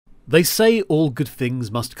They say all good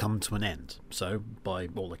things must come to an end, so by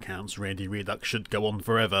all accounts Radio Redux should go on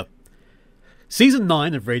forever. Season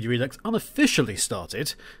 9 of Radio Redux unofficially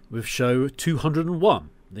started with show 201,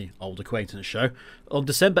 the old acquaintance show, on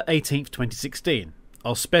December 18th 2016,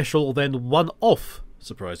 our special then one-off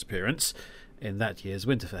surprise appearance in that year's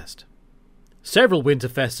Winterfest. Several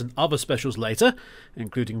Winterfests and other specials later,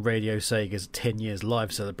 including Radio Sega's 10 years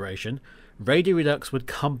live celebration, Radio Redux would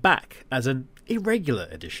come back as an irregular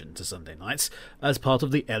addition to Sunday nights as part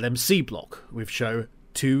of the LMC block with show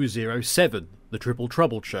 207, the Triple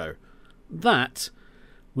Trouble show. That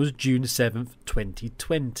was June 7th,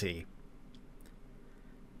 2020.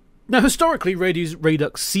 Now, historically, Radio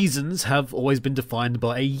Redux seasons have always been defined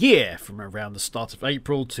by a year, from around the start of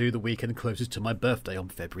April to the weekend closest to my birthday on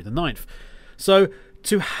February the 9th. So,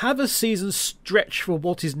 to have a season stretch for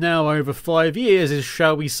what is now over 5 years is,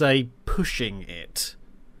 shall we say, pushing it.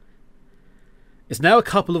 It's now a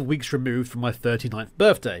couple of weeks removed from my 39th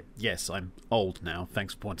birthday. Yes, I'm old now,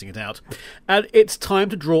 thanks for pointing it out. And it's time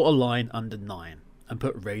to draw a line under 9 and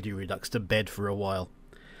put Radio Redux to bed for a while.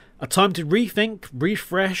 A time to rethink,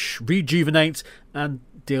 refresh, rejuvenate, and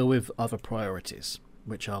deal with other priorities,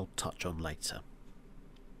 which I'll touch on later.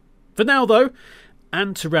 For now, though,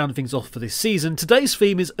 and to round things off for this season, today's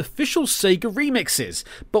theme is official Sega remixes,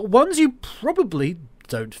 but ones you probably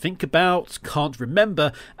don't think about, can't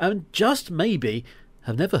remember, and just maybe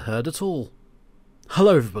have never heard at all.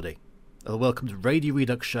 Hello everybody, and welcome to Radio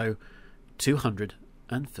Redux show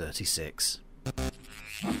 236.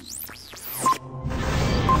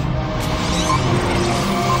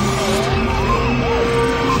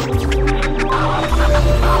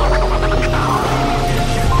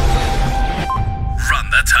 Run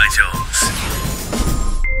the titles.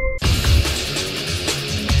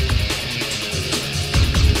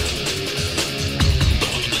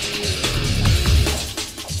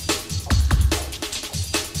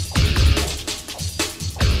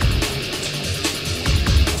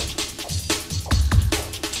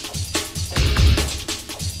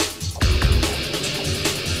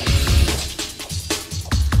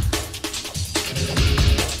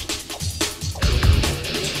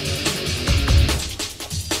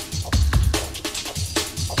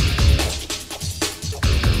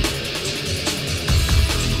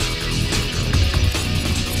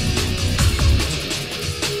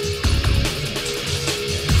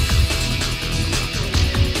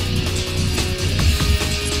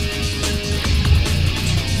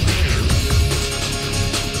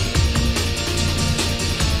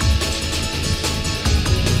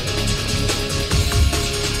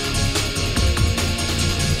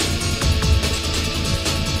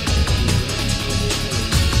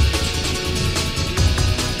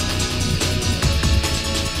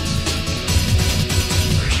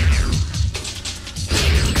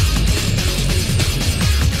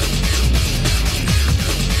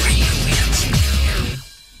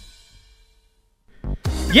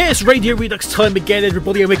 Yes, Radio Redux time again,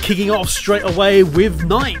 everybody, and we're kicking off straight away with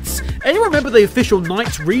Nights. Anyone remember the official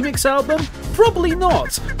Nights remix album? Probably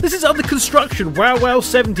not. This is under construction, Wow Wow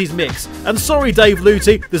 70s mix. And sorry, Dave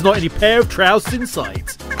Luty, there's not any pair of trousers in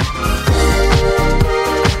sight.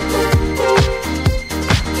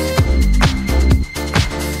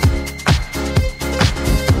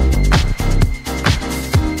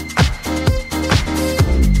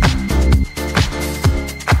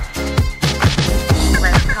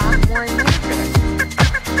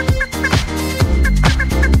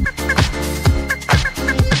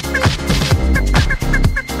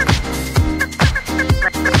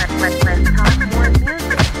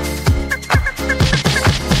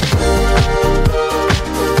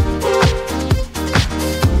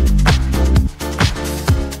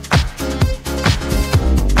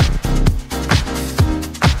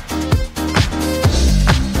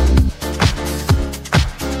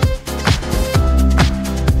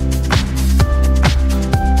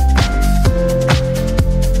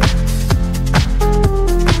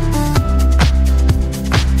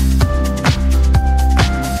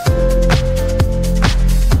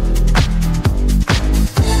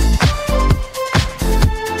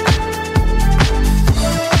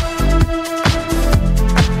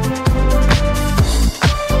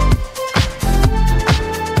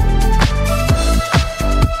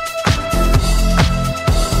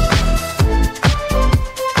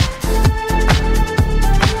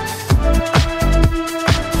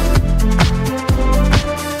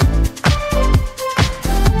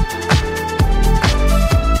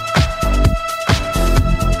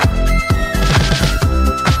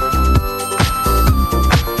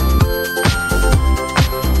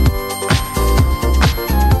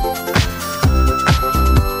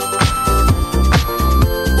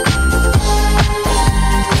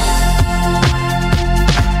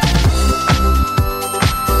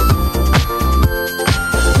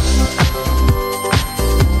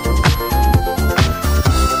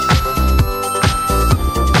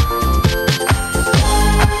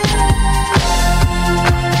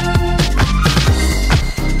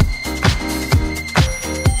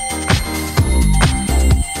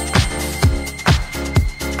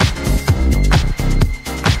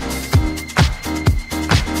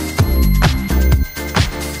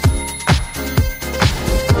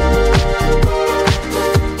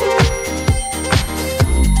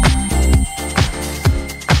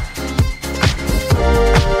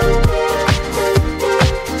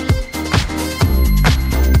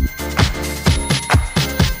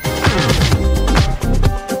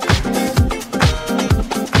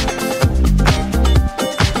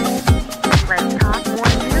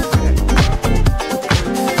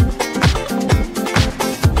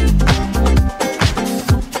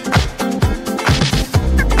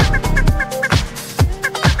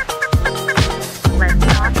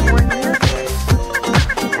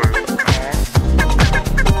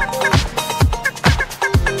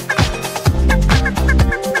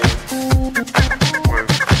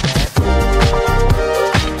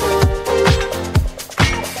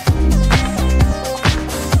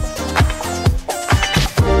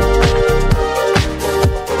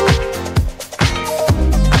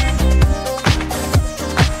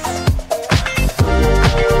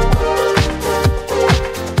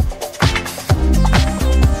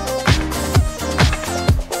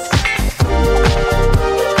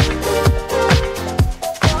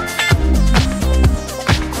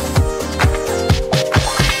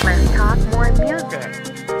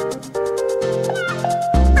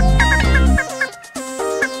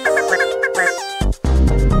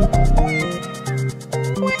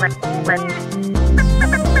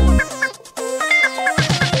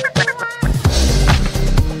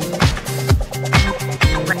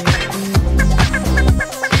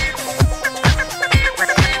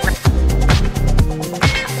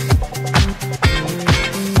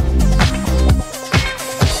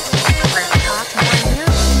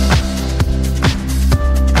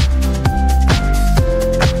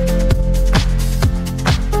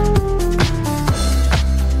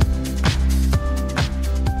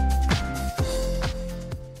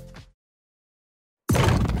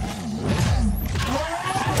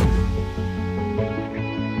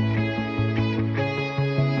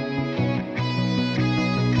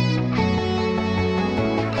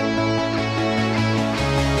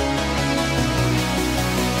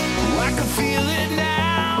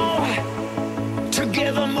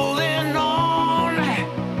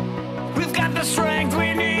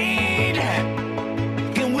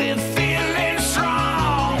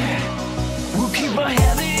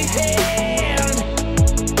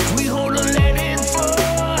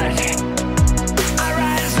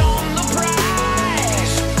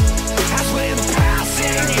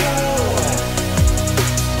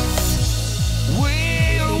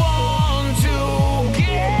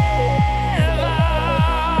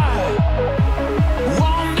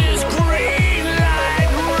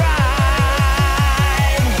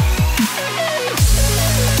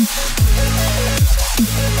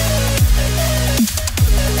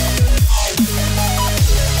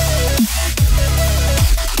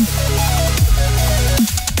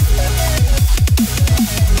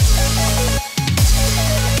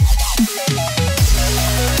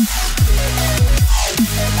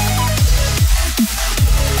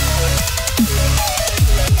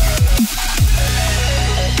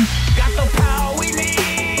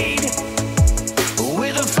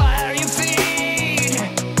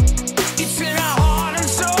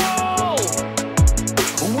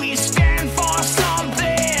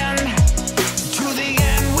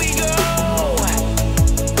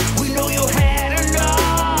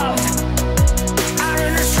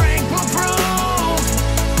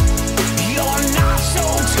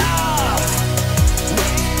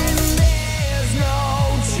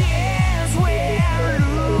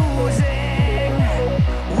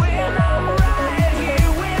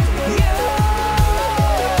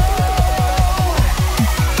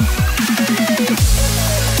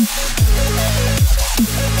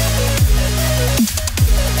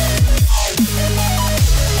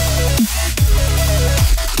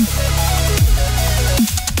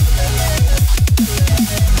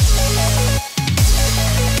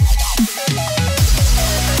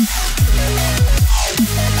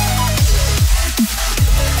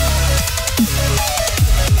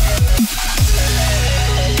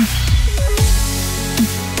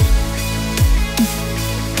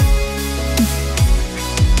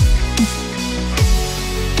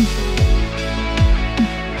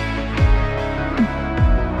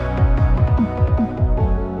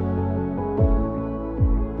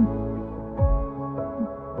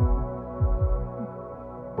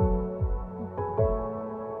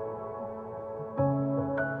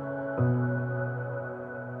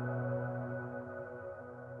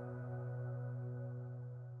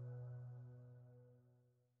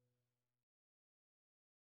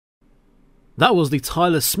 That was the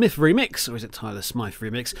Tyler Smyth remix, or is it Tyler Smyth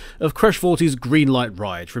remix, of Crash 40's Green Light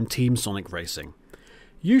Ride from Team Sonic Racing.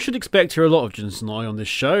 You should expect to hear a lot of Jensen and I on this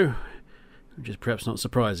show, which is perhaps not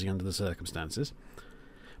surprising under the circumstances.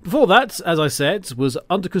 Before that, as I said, was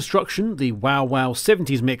Under Construction, the Wow Wow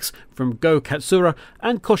 70s mix from Go Katsuura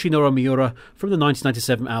and Toshinori Miura from the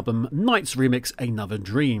 1997 album Night's remix Another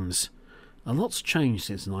Dreams. A lot's changed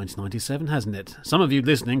since 1997, hasn't it? Some of you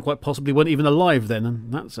listening quite possibly weren't even alive then,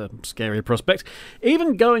 and that's a scary prospect.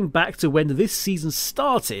 Even going back to when this season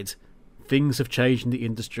started, things have changed in the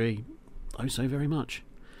industry oh so very much.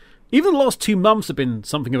 Even the last 2 months have been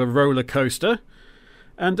something of a roller coaster,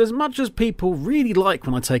 and as much as people really like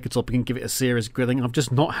when I take a topic and give it a serious grilling, I've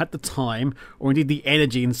just not had the time, or indeed the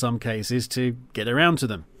energy in some cases, to get around to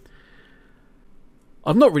them.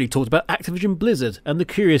 I've not really talked about Activision Blizzard and the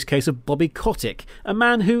curious case of Bobby Kotick, a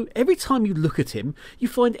man who, every time you look at him, you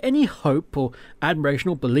find any hope or admiration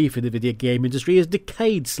or belief in the video game industry has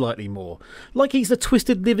decayed slightly more, like he's the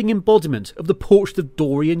twisted living embodiment of the portrait of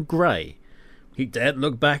Dorian Gray. He daren't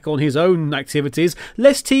look back on his own activities,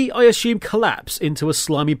 lest he, I assume, collapse into a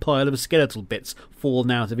slimy pile of skeletal bits fallen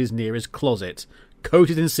out of his nearest closet,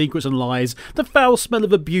 coated in secrets and lies, the foul smell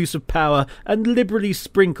of abuse of power, and liberally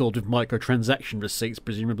sprinkled with microtransaction receipts,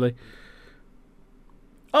 presumably.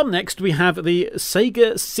 Up next, we have the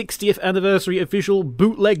Sega 60th Anniversary official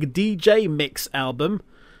bootleg DJ mix album,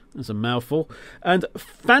 That's a mouthful. And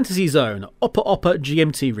Fantasy Zone, OPA-OPA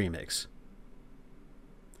GMT remix.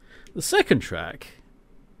 The second track,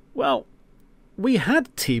 well, we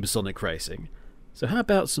had Team Sonic Racing, so how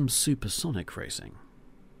about some Supersonic Racing?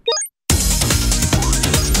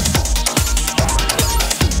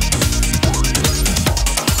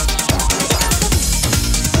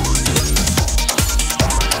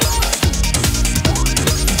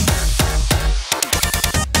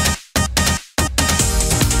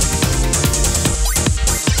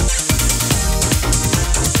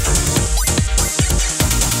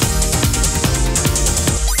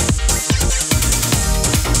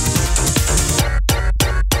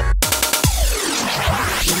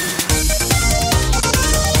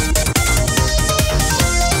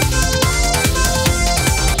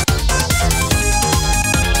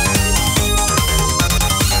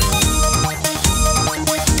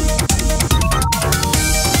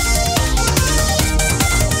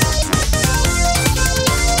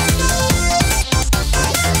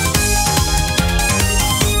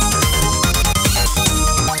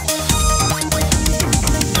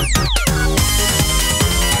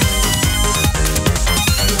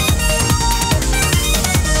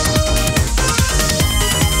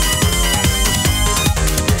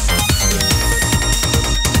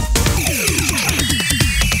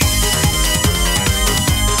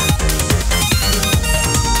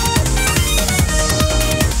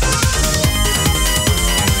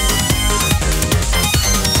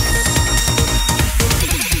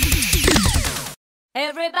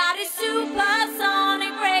 Everybody's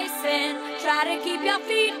supersonic racing. Try to keep your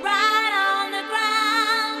feet right on the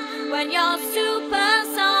ground. When you're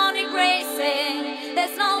supersonic racing,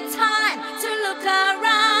 there's no time to look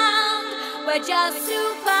around. We're just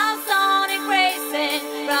supersonic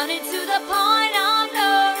racing, running to the point of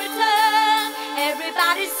no return.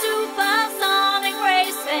 Everybody's supersonic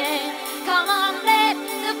racing. Come on, let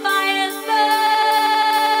the fires burn.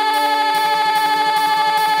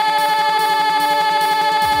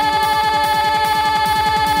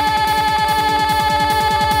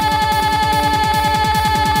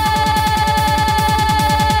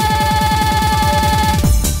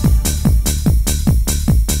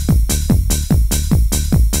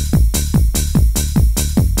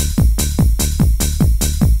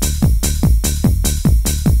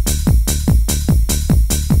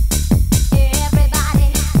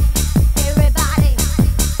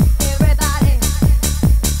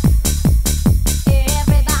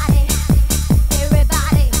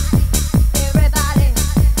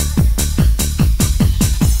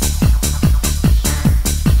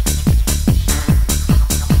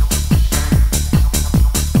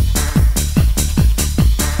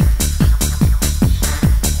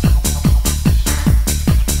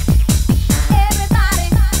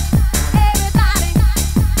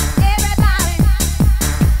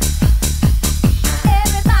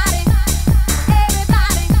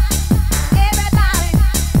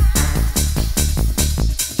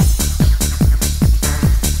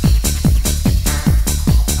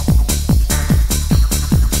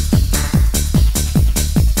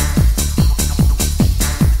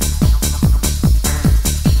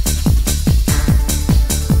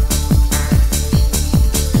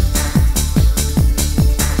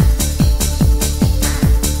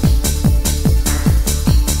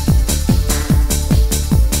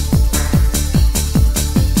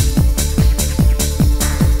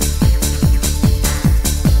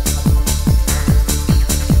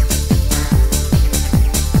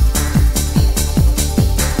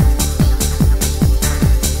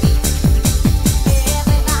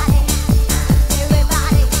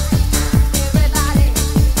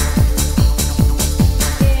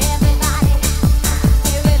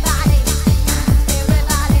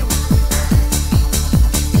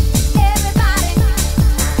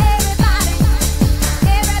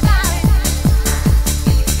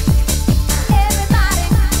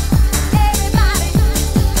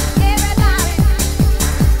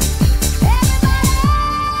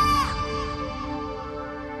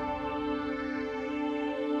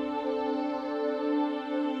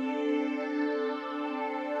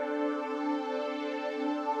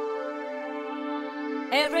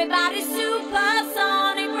 Everybody's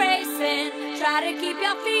supersonic racing. Try to keep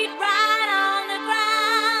your feet right on the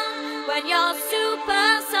ground. When you're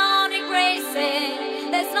supersonic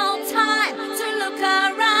racing, there's no time to look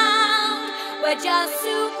around. We're just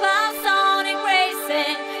supersonic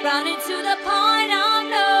racing, running to the point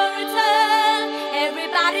of no return.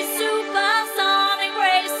 Everybody's supersonic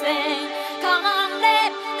racing. Come on,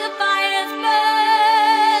 let the fires burn.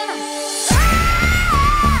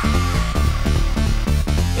 Everybody.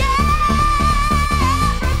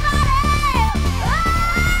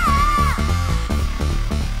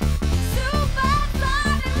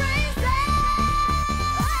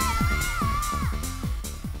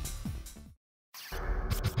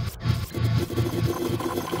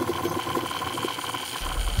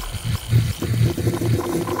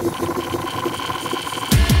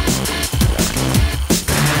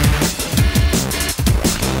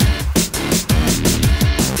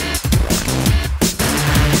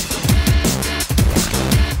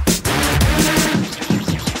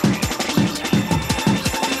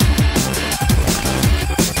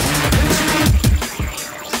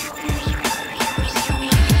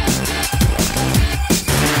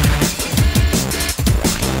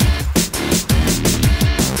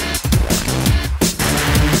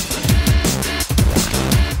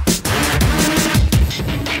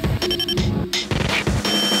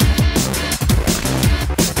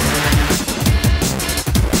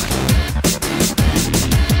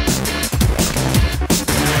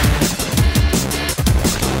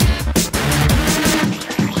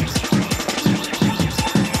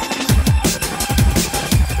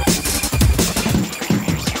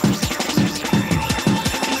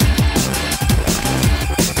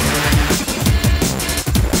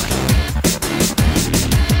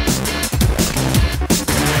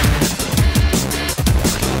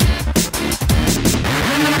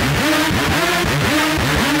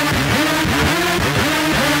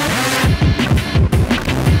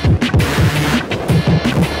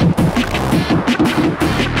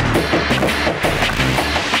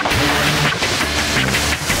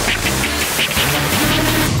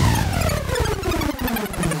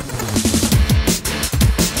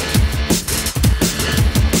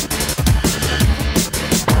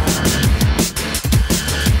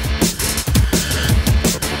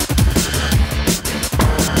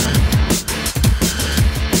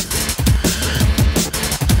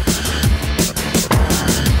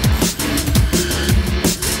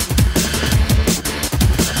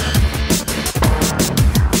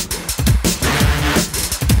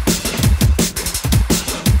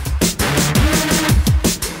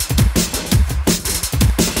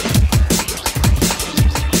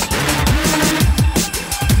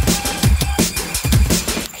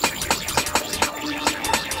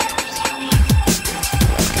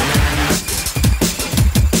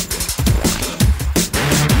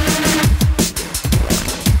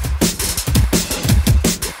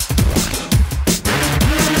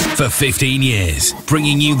 For 15 years,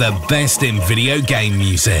 bringing you the best in video game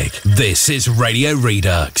music. This is Radio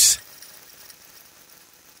Redux.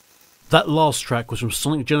 That last track was from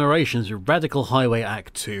Sonic Generations' Radical Highway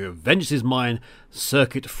Act 2, Vengeance is Mine,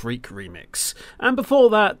 Circuit Freq remix. And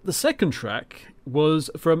before that, the second track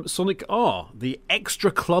was from Sonic R, the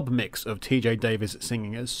extra club mix of TJ Davis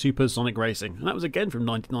singing as Super Sonic Racing. And that was again from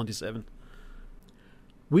 1997.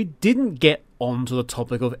 We didn't get onto the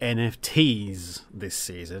topic of NFTs this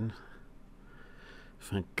season.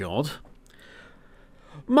 Thank God.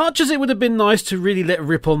 Much as it would have been nice to really let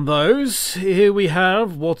rip on those, here we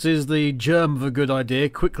have what is the germ of a good idea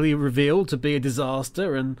quickly revealed to be a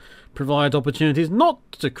disaster and provide opportunities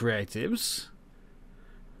not to creatives,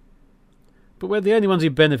 but where the only ones who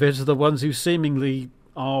benefit are the ones who seemingly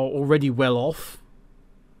are already well off,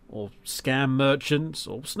 or scam merchants,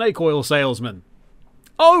 or snake oil salesmen.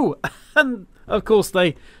 Oh, and of course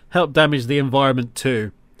they help damage the environment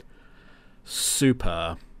too.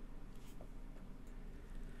 Super.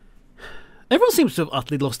 Everyone seems to have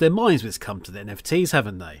utterly lost their minds when it's come to the NFTs,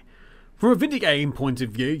 haven't they? From a video game point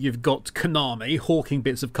of view, you've got Konami hawking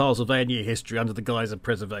bits of Castlevania history under the guise of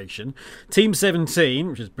preservation. Team 17,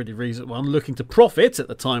 which is a pretty recent one, looking to profit at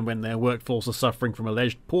the time when their workforce are suffering from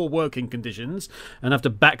alleged poor working conditions and have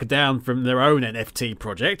to back down from their own NFT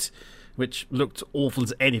project, which looked awful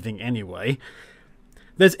as anything anyway.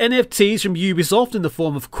 There's NFTs from Ubisoft in the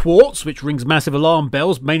form of Quartz, which rings massive alarm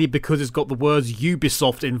bells, mainly because it's got the words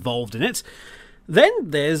Ubisoft involved in it. Then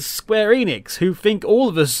there's Square Enix, who think all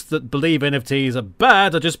of us that believe NFTs are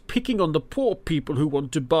bad are just picking on the poor people who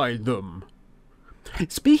want to buy them.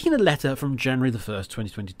 Speaking in a letter from January the 1st,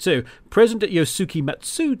 2022, President Yosuke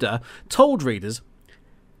Matsuda told readers,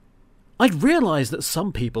 "I'd realised that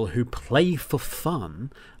some people who play for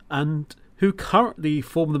fun and who currently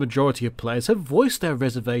form the majority of players have voiced their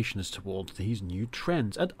reservations towards these new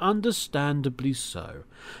trends, and understandably so.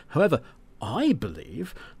 However, I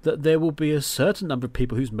believe that there will be a certain number of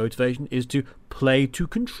people whose motivation is to play to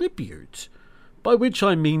contribute, by which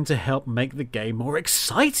I mean to help make the game more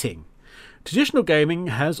exciting. Traditional gaming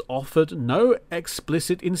has offered no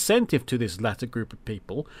explicit incentive to this latter group of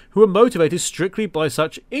people, who are motivated strictly by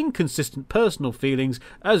such inconsistent personal feelings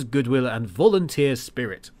as goodwill and volunteer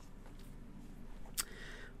spirit."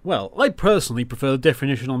 Well, I personally prefer the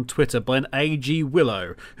definition on Twitter by an A.G.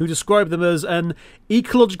 Willow, who described them as an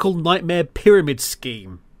ecological nightmare pyramid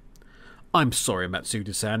scheme. I'm sorry,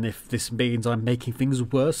 Matsuda-san, if this means I'm making things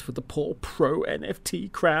worse for the poor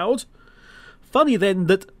pro-NFT crowd. Funny then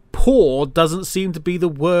that poor doesn't seem to be the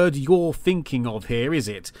word you're thinking of here, is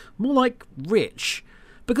it? More like rich.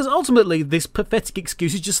 Because ultimately this pathetic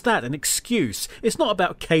excuse is just that, an excuse. It's not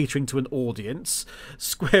about catering to an audience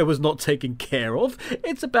Square was not taken care of.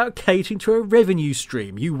 It's about catering to a revenue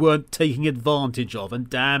stream you weren't taking advantage of, and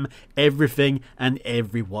damn everything and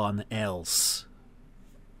everyone else.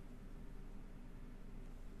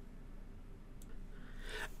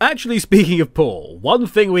 Actually, speaking of Paul, one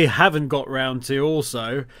thing we haven't got round to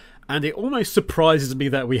also, and it almost surprises me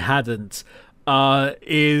that we hadn't,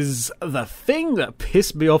 is the thing that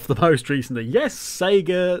pissed me off the most recently. Yes,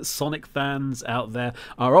 Sega Sonic fans out there,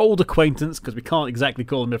 our old acquaintance, because we can't exactly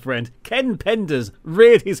call him a friend, Ken Penders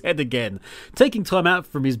reared his head again, taking time out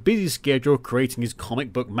from his busy schedule creating his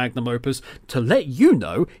comic book magnum opus to let you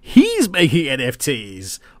know he's making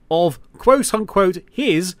NFTs of quote-unquote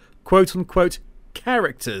his quote-unquote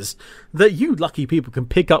characters that you lucky people can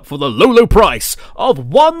pick up for the low price of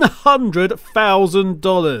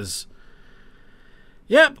 $100,000.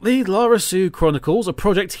 Yep, the Lara Sue Chronicles, a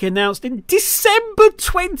project he announced in December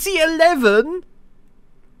 2011.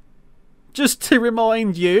 Just to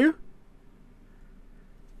remind you.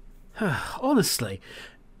 Honestly,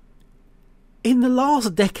 in the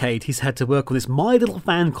last decade he's had to work on this My Little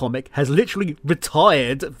Fan comic, has literally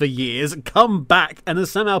retired for years, come back and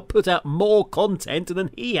has somehow put out more content than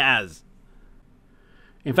he has.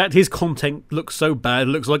 In fact, his content looks so bad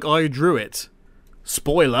it looks like I drew it.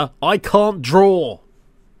 Spoiler, I can't draw.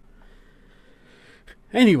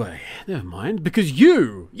 Anyway, never mind, because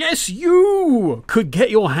you, yes you, could get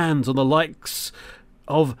your hands on the likes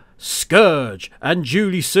of Scourge and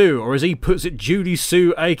Julie Sue, or as he puts it, Julie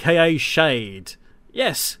Sue aka Shade.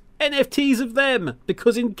 Yes, NFTs of them,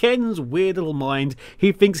 because in Ken's weird little mind,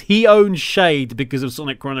 he thinks he owns Shade because of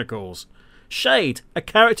Sonic Chronicles. Shade, a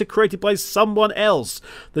character created by someone else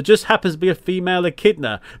that just happens to be a female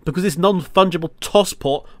echidna, because this non-fungible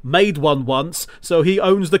tosspot made one once, so he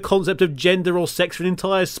owns the concept of gender or sex for an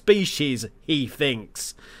entire species, he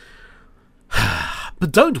thinks.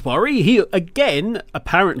 But don't worry, he again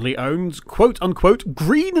apparently owns quote-unquote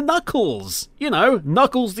green Knuckles. You know,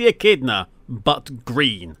 Knuckles the echidna, but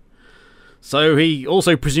green. So he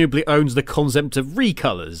also presumably owns the concept of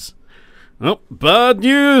recolors. Well, bad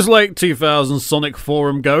news, late 2000 Sonic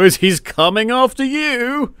forum goers, he's coming after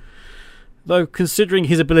you! Though, considering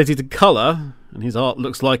his ability to colour, and his art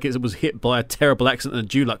looks like it was hit by a terrible accident in a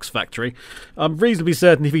Dulux factory, I'm reasonably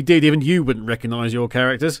certain if he did, even you wouldn't recognise your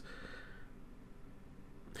characters.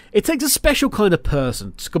 It takes a special kind of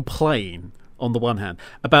person to complain, on the one hand,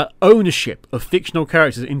 about ownership of fictional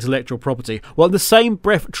characters' intellectual property, while in the same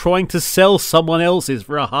breath trying to sell someone else's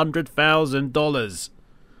for $100,000.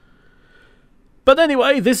 But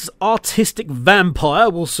anyway, this artistic vampire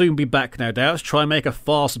will soon be back, no doubt, to try and make a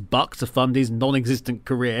fast buck to fund his non-existent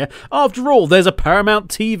career. After all, there's a Paramount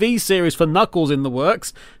TV series for Knuckles in the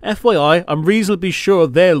works. FYI, I'm reasonably sure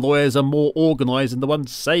their lawyers are more organised than the one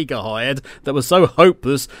Sega hired that was so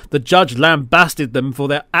hopeless the judge lambasted them for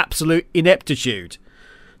their absolute ineptitude.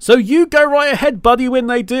 So you go right ahead, buddy, when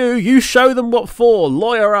they do. You show them what for.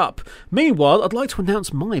 Lawyer up. Meanwhile, I'd like to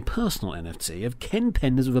announce my personal NFT of Ken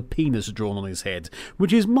Penders with a penis drawn on his head,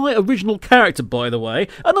 which is my original character, by the way,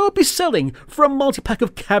 and I'll be selling for a multi-pack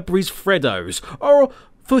of Cadbury's Freddos, or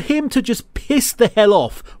for him to just piss the hell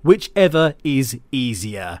off, whichever is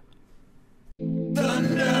easier.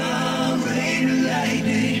 Thunder, rain,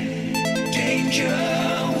 lightning, danger,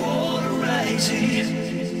 water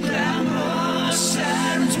rising, glamour,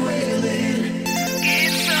 sirens wailing.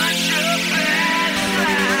 It's such a bad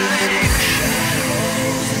fight.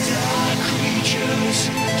 Shadows, dark creatures,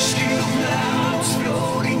 steel clouds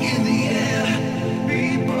floating in the air.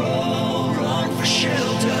 People run for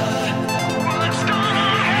shelter. What's gonna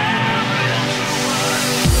happen to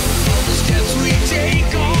us? All the steps we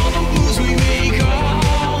take, all the moves we make,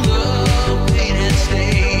 all the pain and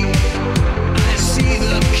stain. I see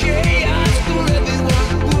the chaos, the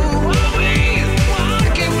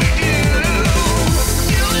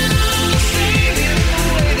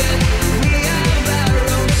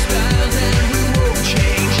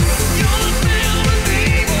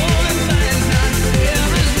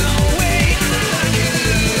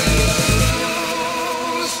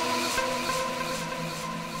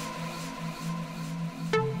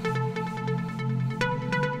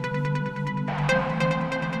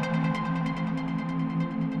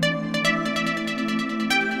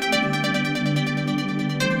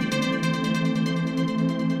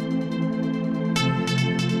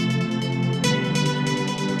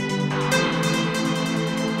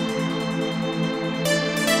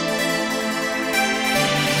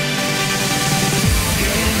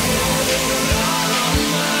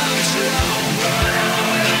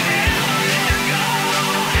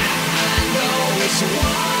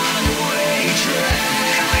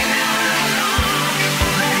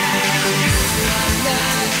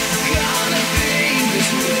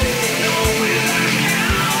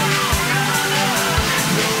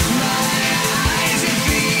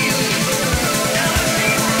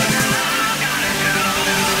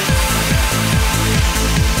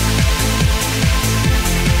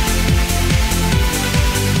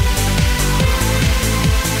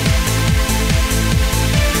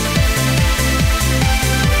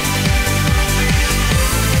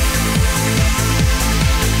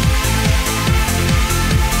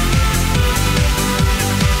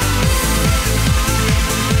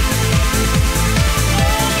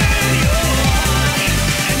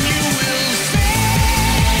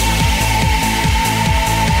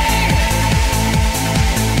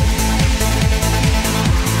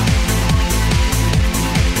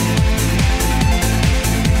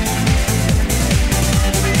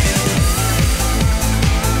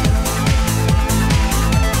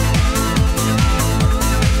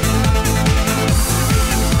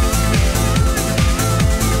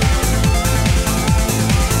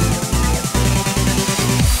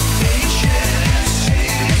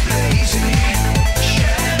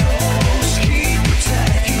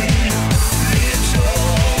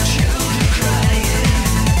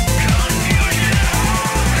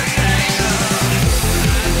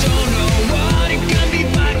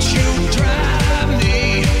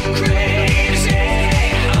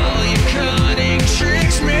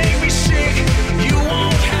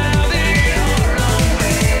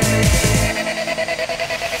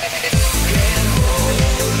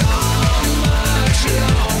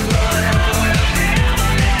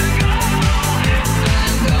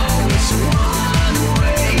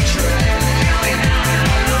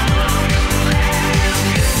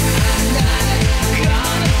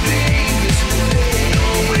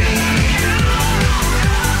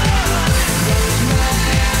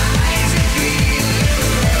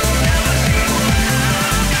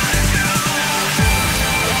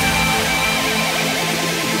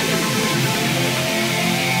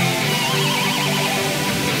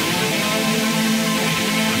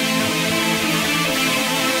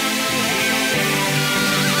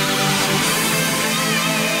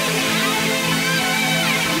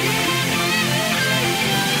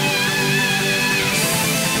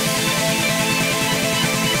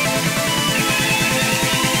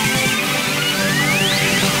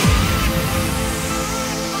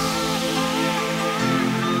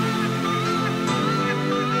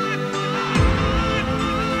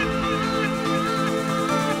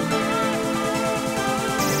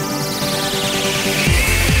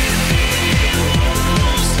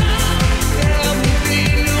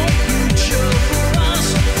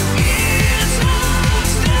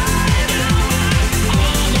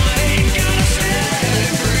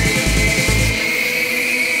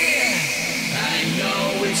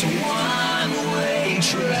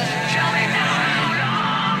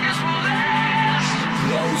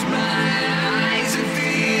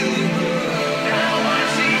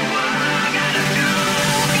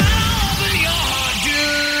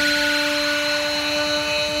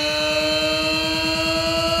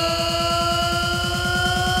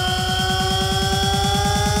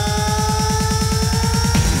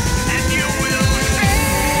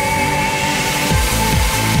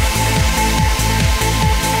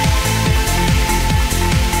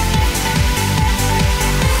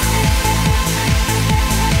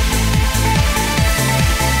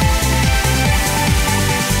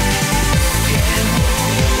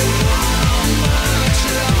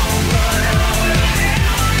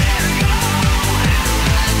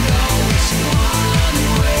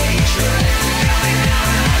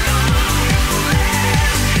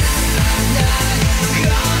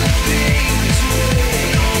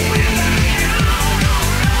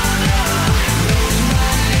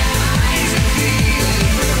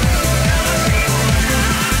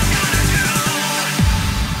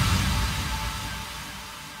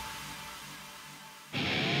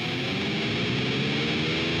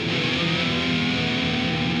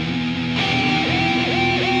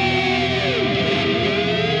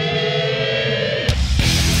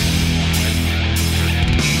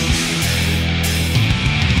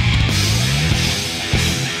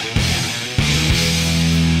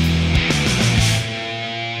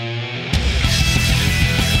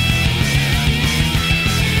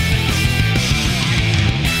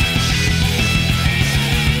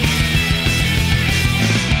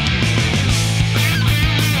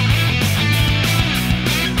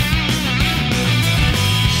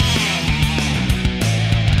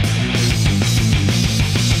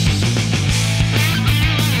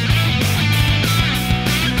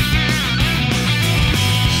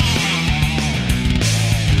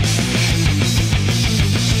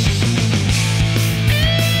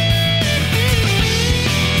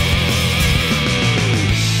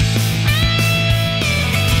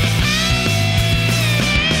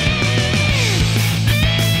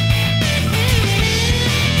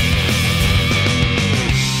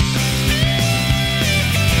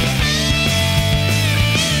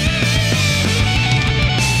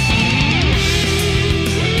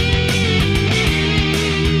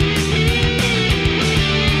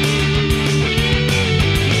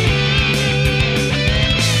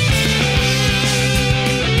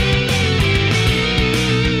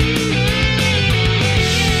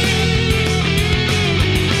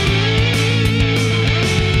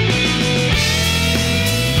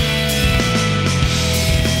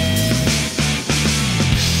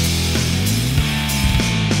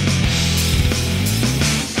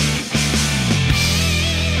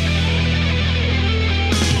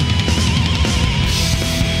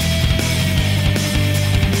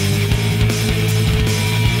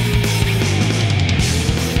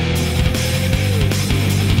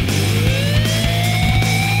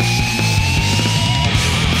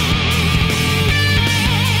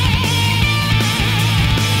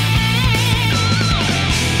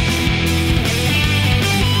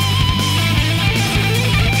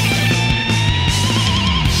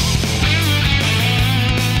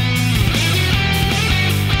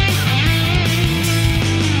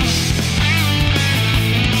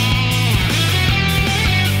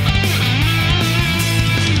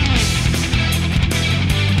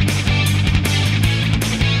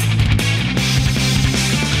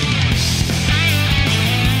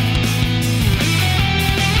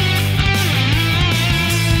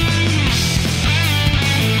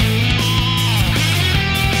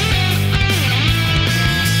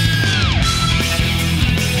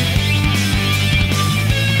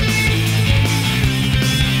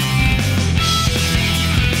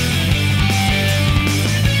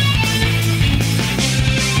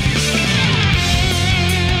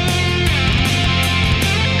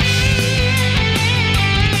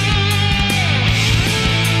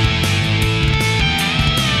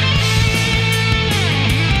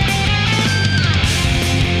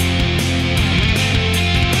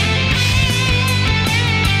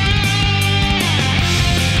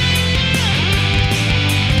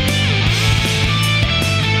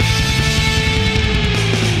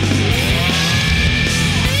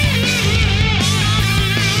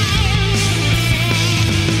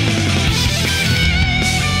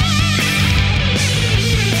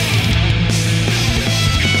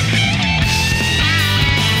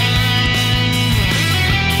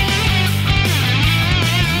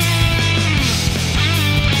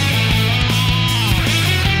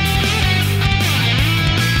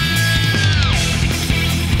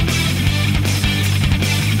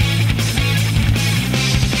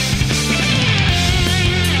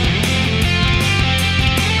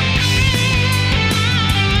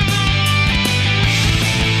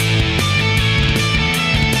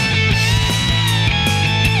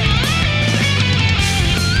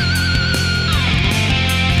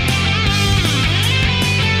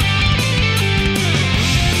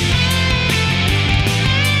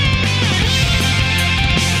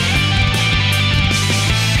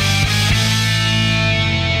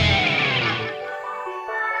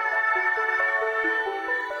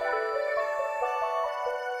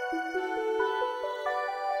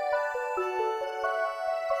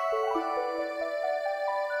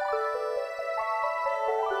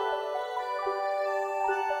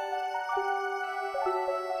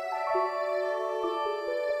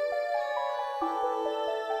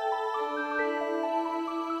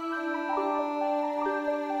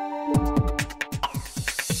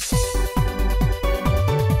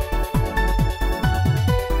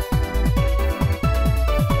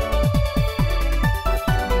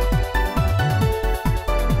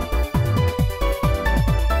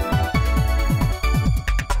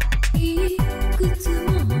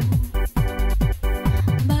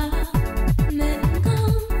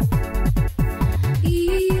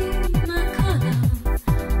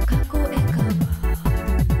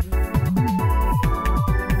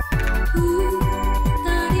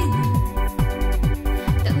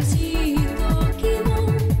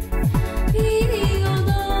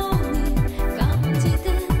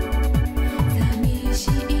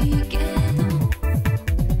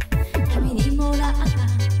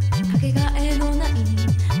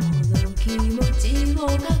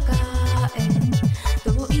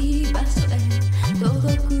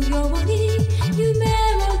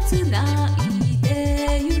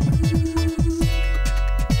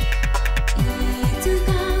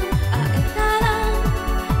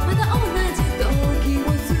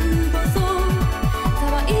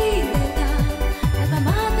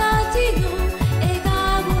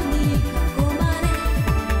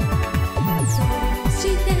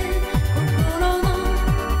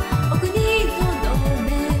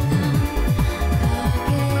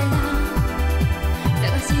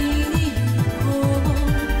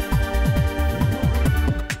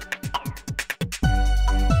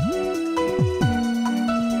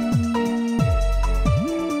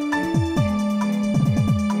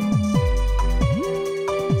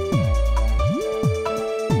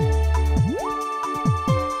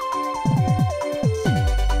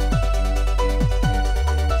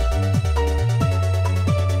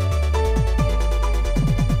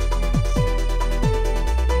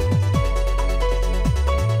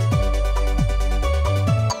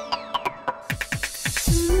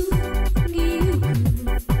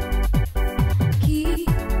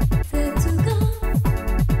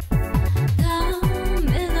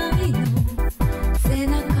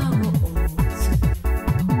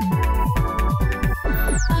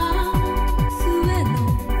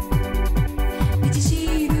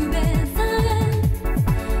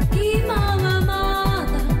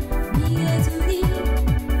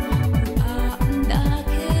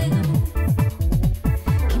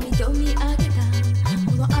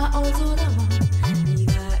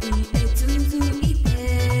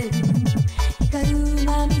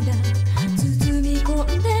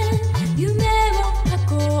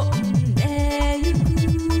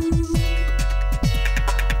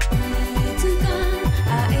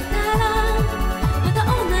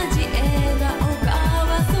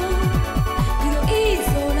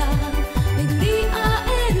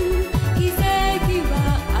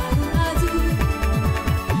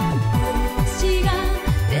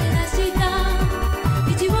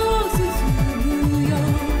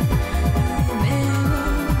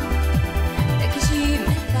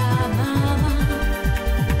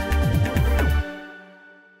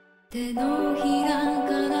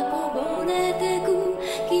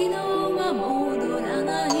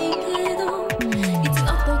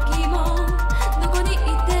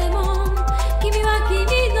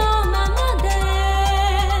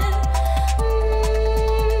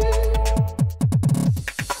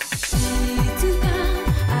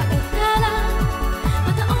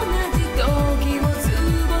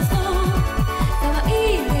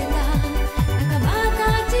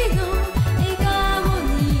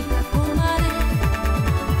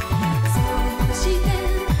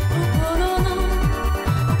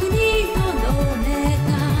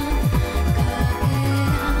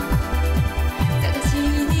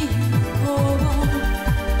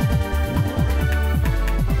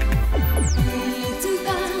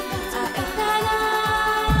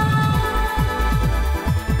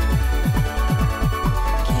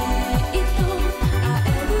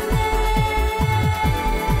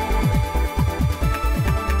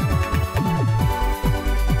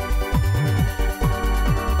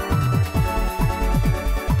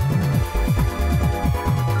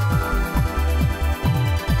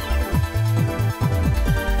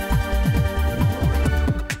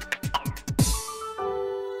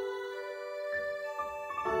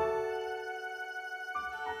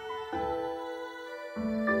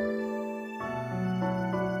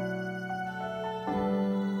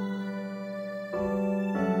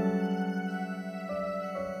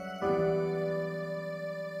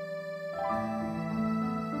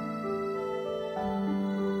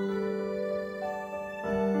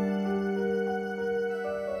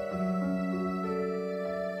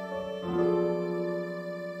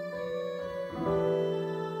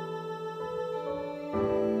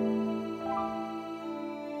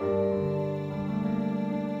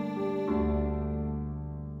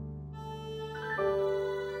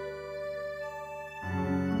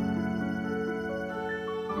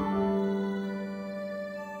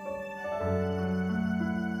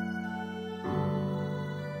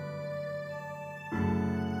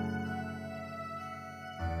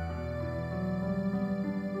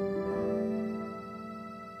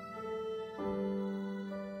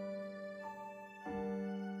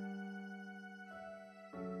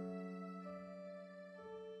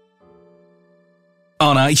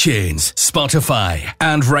On iTunes, Spotify,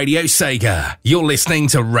 and Radio Sega, you're listening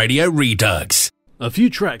to Radio Redux. A few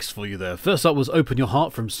tracks for you there. First up was Open Your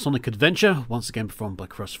Heart from Sonic Adventure, once again performed by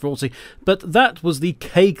Crush 40, but that was the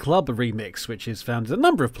K-Club remix, which is found in a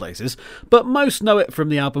number of places, but most know it from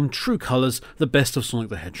the album True Colours, The Best of Sonic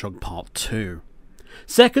the Hedgehog Part 2.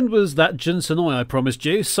 Second was that Junsanoi I promised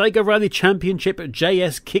you, Sega Rally Championship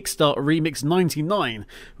JS Kickstart Remix 99,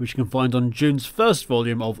 which you can find on June's first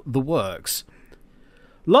volume of The Works.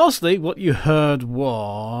 Lastly, what you heard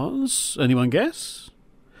was... anyone guess?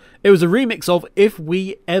 It was a remix of If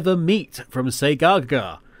We Ever Meet from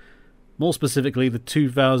Sega. More specifically, the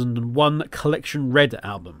 2001 Collection Red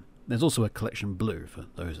album. There's also a Collection Blue for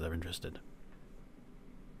those that are interested.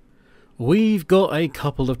 We've got a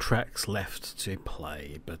couple of tracks left to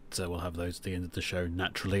play, but we'll have those at the end of the show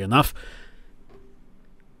naturally enough.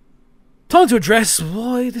 Time to address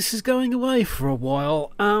why this is going away for a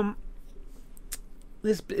while.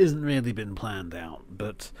 This isn't really been planned out,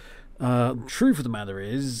 but... truth of the matter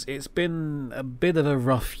is, it's been a bit of a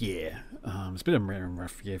rough year. It's been a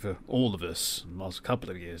rough year for all of us, the last couple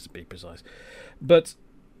of years to be precise. But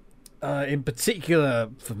in particular,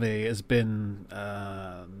 for me, has been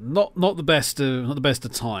not the best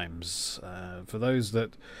of times. For those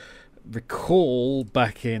that recall,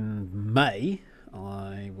 back in May,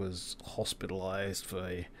 I was hospitalised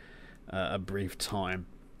for a brief time,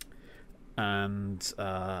 and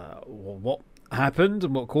what happened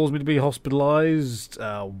and what caused me to be hospitalised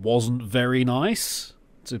wasn't very nice,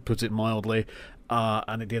 to put it mildly,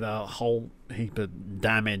 and it did a whole heap of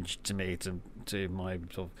damage to me, to my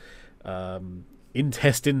sort of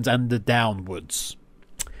intestines and the downwards.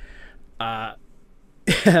 I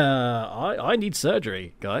need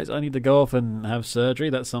surgery, guys. I need to go off and have surgery.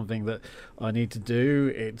 That's something that I need to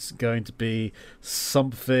do. It's going to be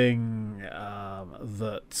something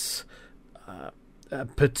that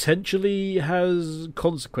potentially has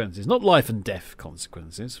consequences, not life and death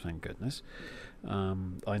consequences, thank goodness.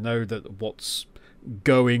 I know that what's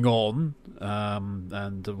going on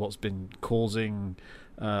and what's been causing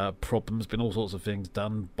problems, been all sorts of things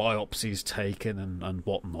done, biopsies taken and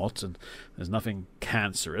whatnot, and there's nothing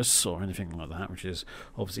cancerous or anything like that, which is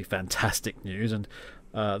obviously fantastic news. And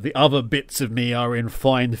the other bits of me are in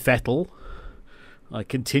fine fettle. I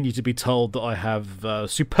continue to be told that I have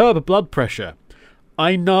superb blood pressure.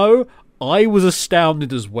 I know, I was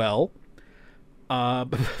astounded as well,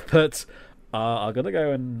 but I'm going to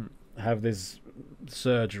go and have this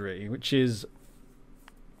surgery, which is,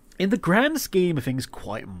 in the grand scheme of things,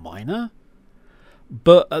 quite minor,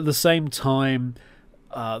 but at the same time,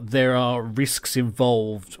 there are risks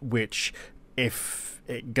involved, which, if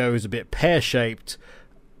it goes a bit pear-shaped,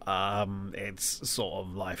 it's sort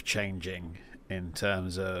of life-changing. In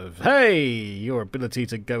terms of, hey, your ability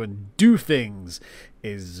to go and do things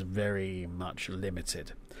is very much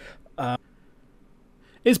limited.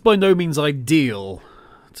 It's by no means ideal,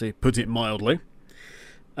 to put it mildly.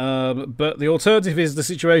 But the alternative is the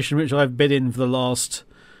situation which I've been in for the last,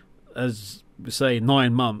 as we say,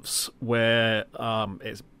 9 months, where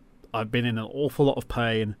I've been in an awful lot of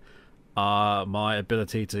pain. My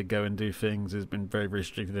ability to go and do things has been very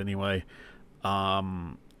restricted anyway.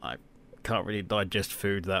 I can't really digest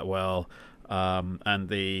food that well, and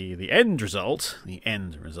the end result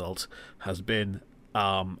has been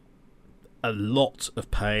a lot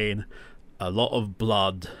of pain, a lot of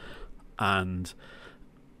blood, and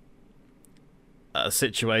a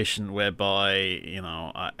situation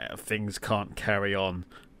whereby things can't carry on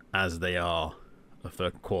as they are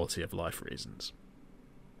for quality of life reasons.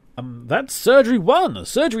 That's surgery 1.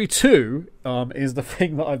 Surgery 2 is the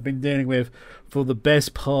thing that I've been dealing with for the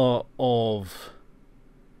best part of,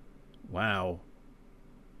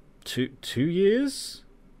 two years?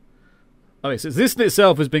 Okay, so this in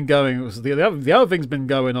itself has been going, the other thing's been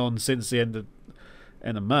going on since the end of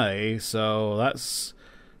May, so that's,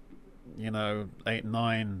 9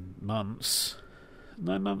 months.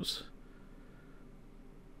 9 months?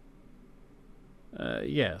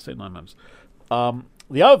 Say 9 months.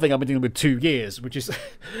 The other thing I've been dealing with 2 years, which is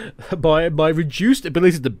my reduced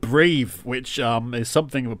ability to breathe, which is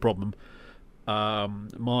something of a problem.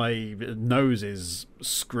 My nose is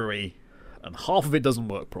screwy, and half of it doesn't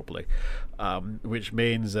work properly, which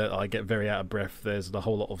means that I get very out of breath. There's a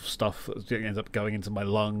whole lot of stuff that ends up going into my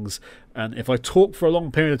lungs, and if I talk for a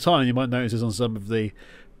long period of time, you might notice this on some of the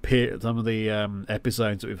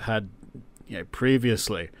episodes that we've had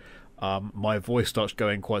previously. My voice starts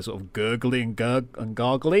going quite sort of gurgly and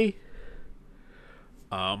gargly.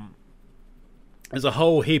 There's a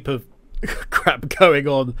whole heap of crap going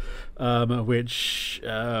on, which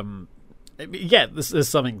there's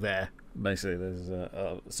something there. Basically, there's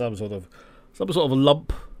some sort of a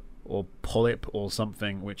lump or polyp or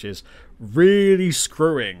something which is really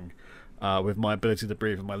screwing with my ability to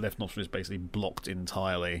breathe, and my left nostril is basically blocked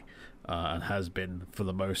entirely, and has been for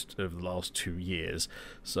the most of the last 2 years.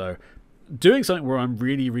 So doing something where I'm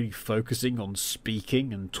really, really focusing on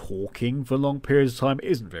speaking and talking for long periods of time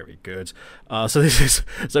isn't very good.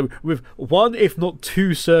 So with one, if not two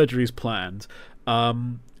surgeries planned,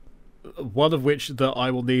 one of which that I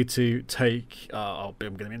will need to take. I'm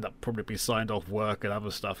going to end up probably be signed off work and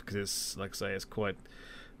other stuff, because it's, like I say, it's quite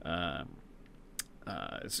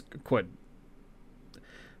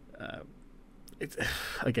it's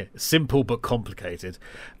again simple but complicated,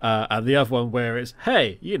 and the other one where it's,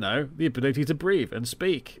 hey, the ability to breathe and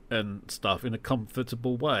speak and stuff in a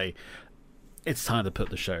comfortable way. It's time to put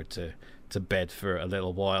the show to bed for a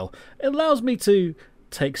little while. It allows me to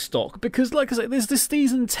take stock, because, like I say, there's this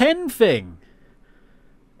season 10 thing.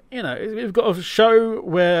 We've got a show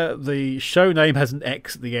where the show name has an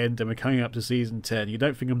X at the end, and we're coming up to season 10. You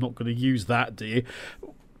don't think I'm not going to use that, do you?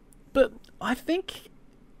 But I think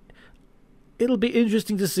it'll be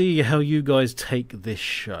interesting to see how you guys take this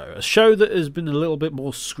show. A show that has been a little bit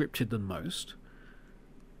more scripted than most.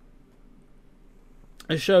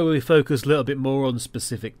 A show where we focus a little bit more on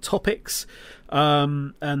specific topics,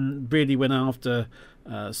 and really went after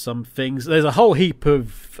some things. There's a whole heap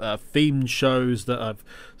of themed shows that I've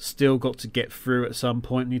still got to get through at some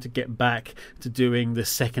point. I need to get back to doing the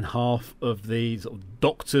second half of the sort of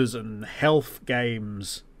doctors and health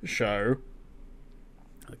games show,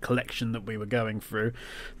 the collection that we were going through.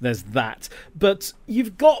 There's that, but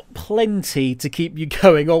you've got plenty to keep you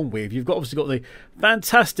going on with. You've obviously got the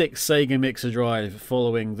fantastic Sega Mixer Drive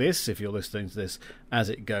following this, if you're listening to this as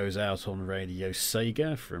it goes out on Radio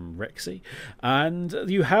Sega from Rexy, and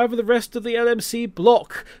you have the rest of the LMC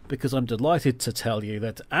block, because I'm delighted to tell you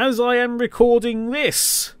that as I am recording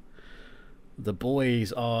this, the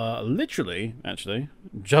boys are literally, actually,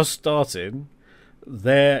 just started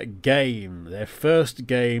their first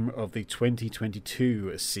game of the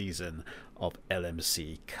 2022 season of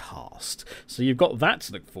LMC Cast. So you've got that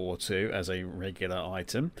to look forward to as a regular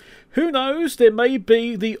item. Who knows, there may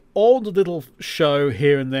be the odd little show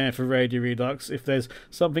here and there for Radio Redux if there's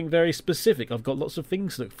something very specific. I've got lots of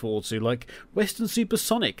things to look forward to, like Western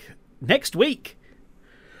Supersonic next week.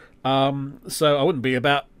 So I wouldn't be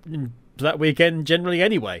about that weekend generally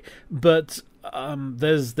anyway, but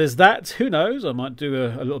there's that. Who knows, I might do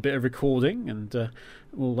a little bit of recording, and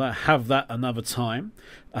we'll have that another time.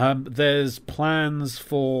 There's plans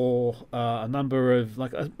for a number of,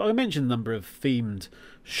 like I mentioned, a number of themed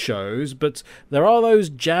shows, but there are those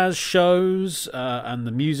jazz shows and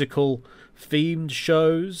the musical themed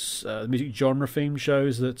shows, music genre themed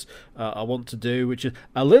shows that I want to do, which is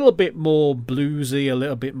a little bit more bluesy,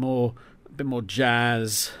 a bit more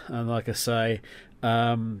jazz, and like I say,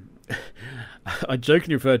 I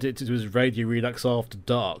jokingly referred to it as Radio Redux After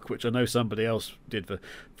Dark, which I know somebody else did for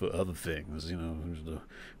other things.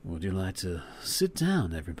 Would you like to sit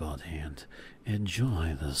down, everybody, and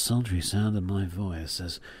enjoy the sultry sound of my voice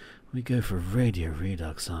as we go for Radio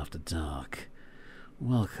Redux After Dark?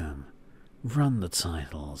 Welcome. Run the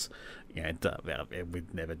titles. Yeah,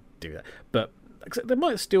 we'd never do that. But there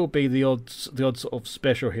might still be the odd sort of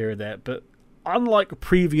special here and there. But unlike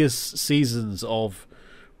previous seasons of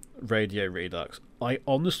Radio Redux, I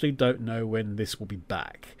honestly don't know when this will be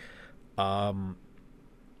back.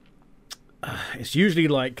 It's usually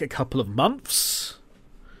like a couple of months.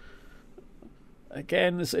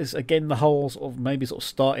 Again, it's again the whole sort of maybe sort of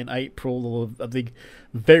start in April, or I think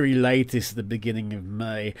very latest the beginning of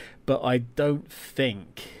May. But I don't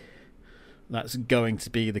think that's going to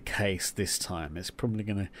be the case this time. It's probably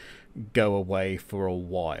going to go away for a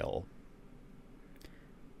while.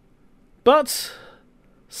 But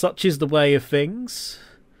such is the way of things.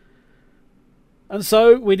 And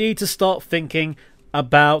so we need to start thinking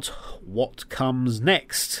about what comes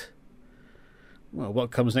next. Well,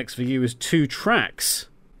 what comes next for you is 2 tracks.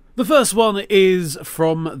 The first one is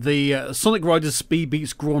from the Sonic Riders Speed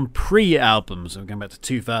Beats Grand Prix album. So we're going back to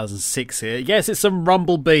 2006 here. Yes, it's some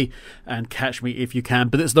Rumblebee and Catch Me If You Can,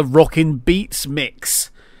 but it's the Rockin' Beats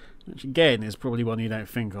mix, which again is probably one you don't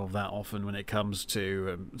think of that often when it comes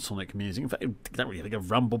to Sonic music. In fact, you don't really think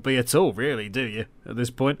of Rumblebee at all, really, do you, at this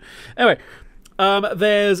point? Anyway,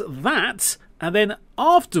 there's that, and then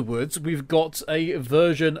afterwards we've got a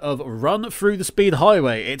version of Run Through the Speed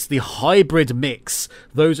Highway. It's the hybrid mix.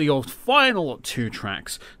 Those are your final 2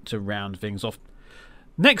 tracks to round things off.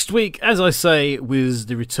 Next week, as I say, with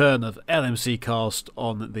the return of LMC Cast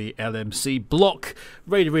on the LMC block,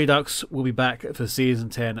 Radio Redux will be back for Season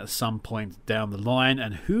 10 at some point down the line,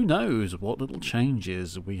 and who knows what little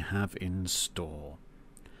changes we have in store.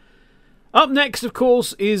 Up next, of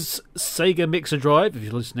course, is Sega Mixer Drive. If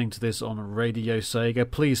you're listening to this on Radio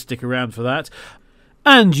Sega, please stick around for that.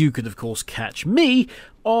 And you could, of course, catch me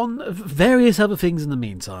on various other things in the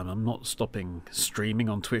meantime. I'm not stopping streaming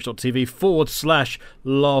on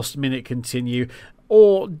twitch.tv/Last Minute Continue,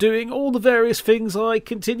 or doing all the various things I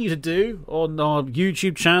continue to do on our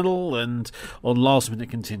YouTube channel and on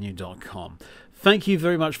lastminutecontinue.com. Thank you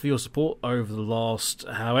very much for your support over the last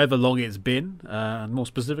however long it's been, and more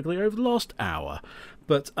specifically over the last hour.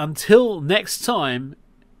 But until next time,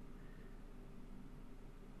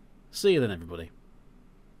 see you then, everybody.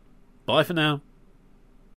 Bye for now.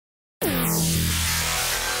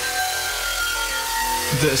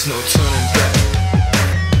 There's no turning back.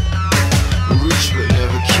 Reach but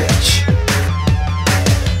never catch.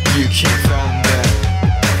 You can't find that.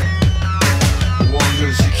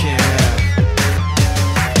 Wonders you can't have.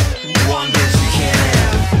 Wonders you can't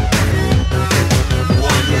have.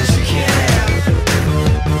 Wonders you can't have.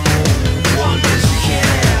 Wonders you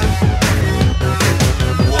can't have.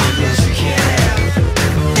 Wonders you can't have.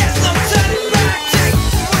 There's no turning back. Take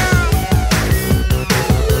the world.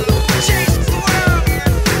 Chase the world.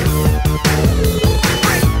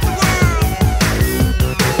 Break the world.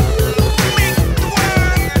 Make the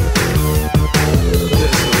world.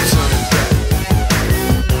 There's no turning back.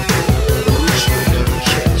 Reach but never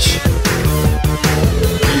catch.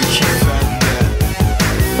 You can't find that.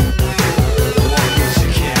 Wonders you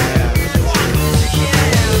can't have. Wonders you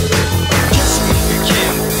can't have. Catch me if you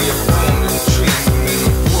can. We are born in a dream. In a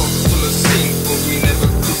world full of things but we never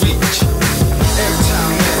could reach. Every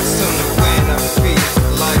time it's on the wind I feel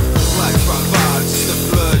like my vibes, the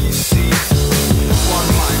blur you see. One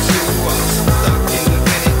mind, two us, stuck in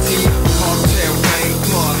divinity. Cocktail rain,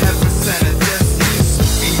 claw, heaven sent a destiny.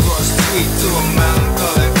 Speed rush sweet to a mountain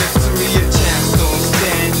colored victory. A chance don't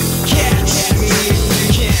stand. Catch me if you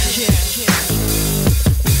can.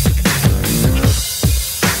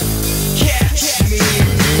 Catch me if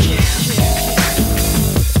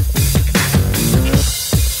you can.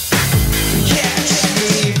 Catch me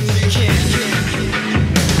if you can.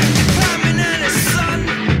 Climbing in the sun,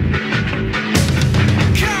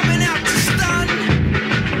 coming out to stun.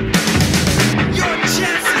 Your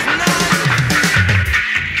chance is none.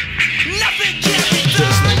 Nothing can be done.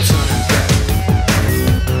 There's no turning back.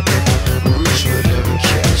 Reach but never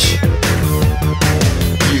catch.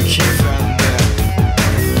 You can't find that.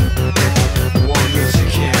 Wonders you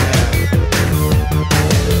can't have.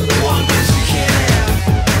 Wonders you can't have.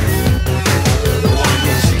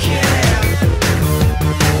 Wonders you can't have.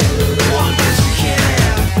 Wonders you can't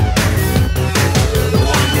have.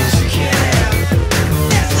 Wonders you can't have.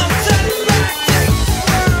 There's no turning back. Take the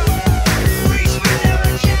world. Reach but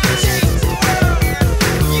never catch. Chase the world.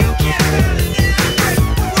 You can't find it. Break the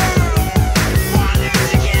world. Wonders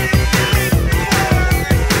you can't have.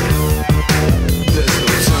 There's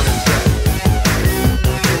no turning back.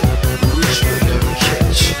 Reach but never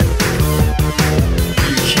catch.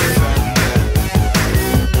 You can't find that.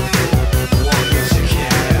 Wonders you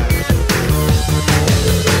can't have.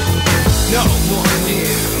 No one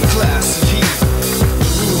here, class of heat.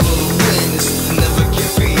 Rule of the wind is to never get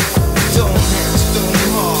beat. Don't hands, don't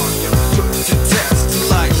hard. You're put to test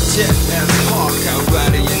like jet as a hawk out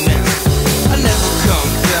right of your nest. I never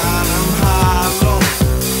come down, I'm high alone.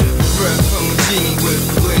 Breath from a genie with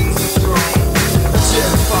wings and throne.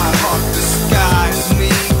 Jet fire hawk, the sky is me.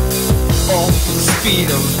 All for the speed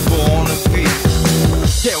I was born to be.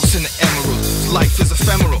 Hails in the emerald, life is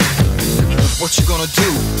ephemeral. What you gonna do?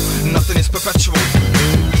 Nothing is perpetual.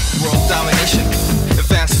 World domination,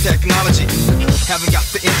 advanced technology. Haven't got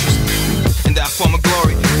the interest in that form of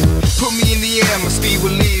glory. Put me in the air, my speed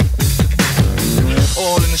will leave.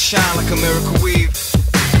 All in the shine like a miracle weave.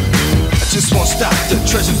 I just won't stop, the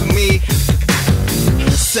treasures with me.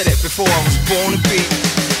 Said it before I was born to be.